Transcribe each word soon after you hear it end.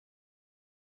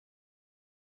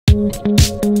So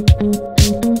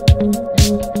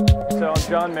I'm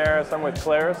John Maris, I'm with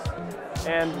Clarus,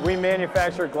 and we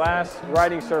manufacture glass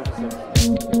writing surfaces.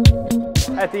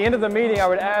 At the end of the meeting, I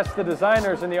would ask the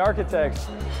designers and the architects,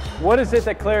 what is it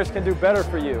that Clarus can do better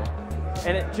for you?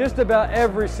 And at just about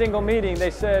every single meeting,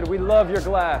 they said, we love your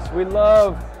glass, we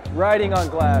love writing on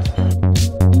glass.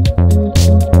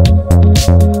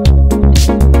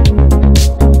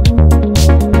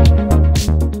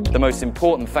 The most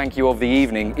important thank you of the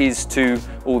evening is to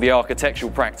all the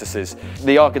architectural practices.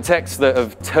 The architects that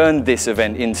have turned this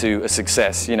event into a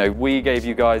success. You know, we gave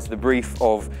you guys the brief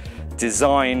of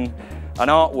design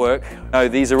and artwork.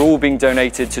 These are all being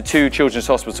donated to 2 children's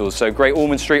hospitals, so Great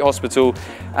Ormond Street Hospital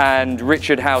and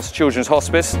Richard House Children's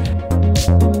Hospice.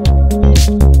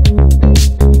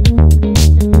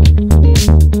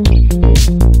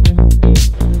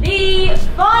 The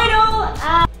final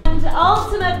and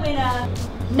ultimate winner,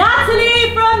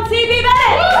 Natalie from TB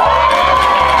Bennett!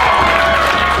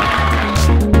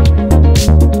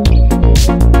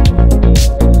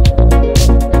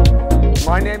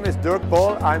 My name is Dirk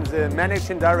Boll. I'm the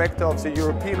Managing Director of the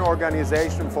European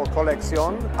Organization for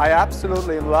Collection. I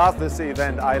absolutely love this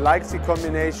event. I like the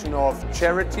combination of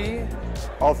charity,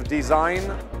 of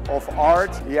design, of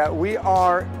art. Yeah, we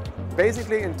are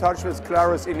basically in touch with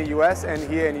Clarus in the US and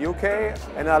here in UK,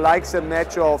 and I like the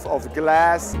match of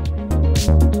glass.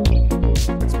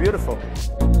 It's beautiful.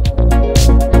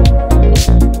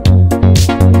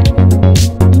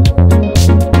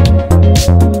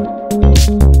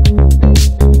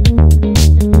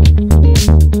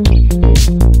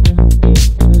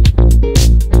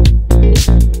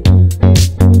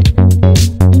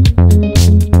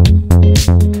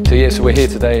 So we're here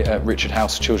today at Richard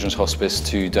House Children's Hospice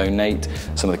to donate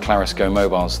some of the Clarus Go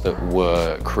mobiles that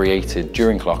were created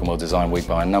during Clerkenwell Design Week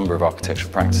by a number of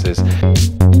architectural practices.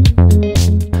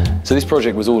 So this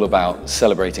project was all about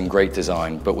celebrating great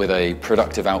design, but with a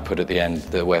productive output at the end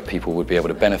where people would be able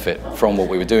to benefit from what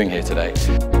we were doing here today.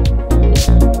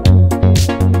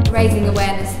 Raising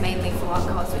awareness mainly for our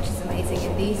cause, which is amazing,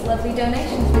 and these lovely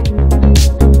donations.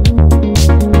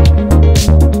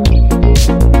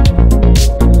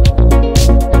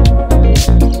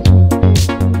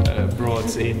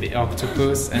 In the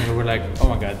octopus, and we were like, oh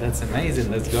my god, that's amazing,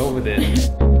 let's go with it.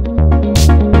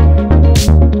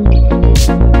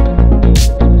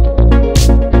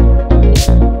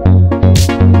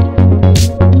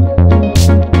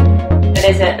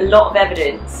 There's a lot of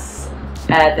evidence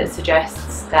that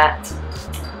suggests that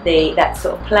that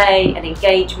sort of play and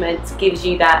engagement gives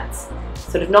you that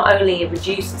sort of not only a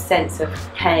reduced sense of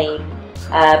pain,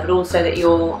 but also that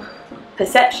your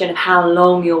perception of how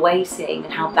long you're waiting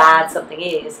and how bad something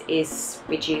is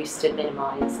reduced and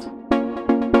minimised.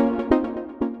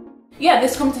 Yeah,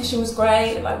 this competition was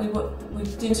great. Like we're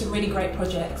doing some really great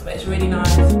projects, but it's really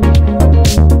nice. I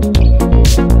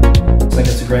think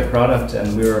it's a great product,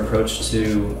 and we were approached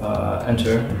to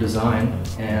enter design,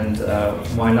 and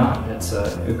why not? It's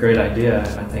a great idea,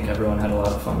 and I think everyone had a lot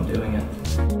of fun doing it.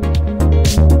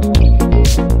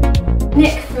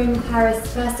 Nick from Clarus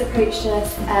first approached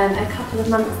us a couple of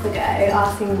months ago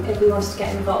asking if we wanted to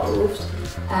get involved.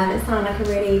 It sounded like a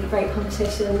really great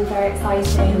competition, very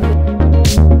exciting.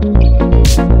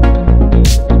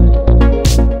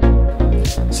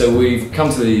 So we've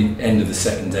come to the end of the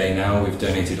second day now. We've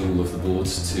donated all of the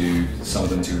boards, some of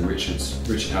them to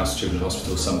Richard House Children's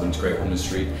Hospital, some of them to Great Ormond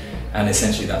Street, and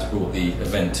essentially that's brought the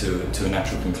event to a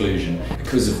natural conclusion.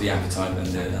 Because of the appetite and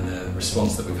the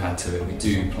response that we've had to it, we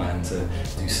do plan to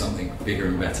do something bigger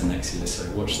and better next year, so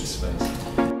watch this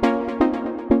space.